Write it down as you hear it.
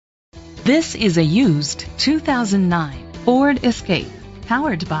This is a used 2009 Ford Escape,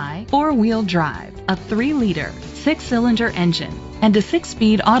 powered by four-wheel drive, a 3-liter, 6-cylinder engine, and a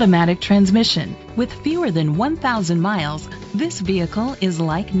 6-speed automatic transmission. With fewer than 1,000 miles, this vehicle is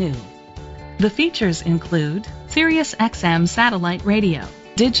like new. The features include Sirius XM satellite radio,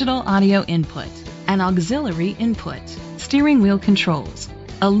 digital audio input, an auxiliary input, steering wheel controls,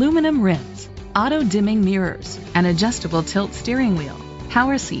 aluminum rims, auto-dimming mirrors, an adjustable tilt steering wheel,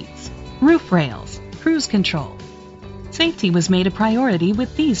 power seats, roof rails, cruise control. Safety was made a priority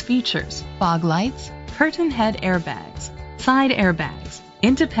with these features: fog lights, curtain head airbags, side airbags,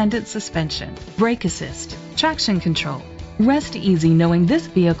 independent suspension, brake assist, traction control. Rest easy knowing this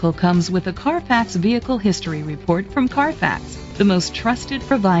vehicle comes with a Carfax Vehicle History Report from Carfax, the most trusted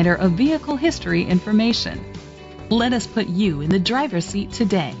provider of vehicle history information. Let us put you in the driver's seat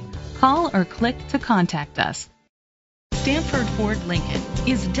today. Call or click to contact us. Stamford Ford Lincoln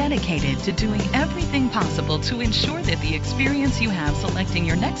is dedicated to doing everything possible to ensure that the experience you have selecting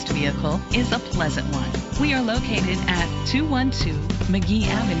your next vehicle is a pleasant one. We are located at 212 Magee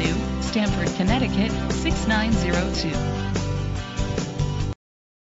Avenue, Stamford, Connecticut 6902.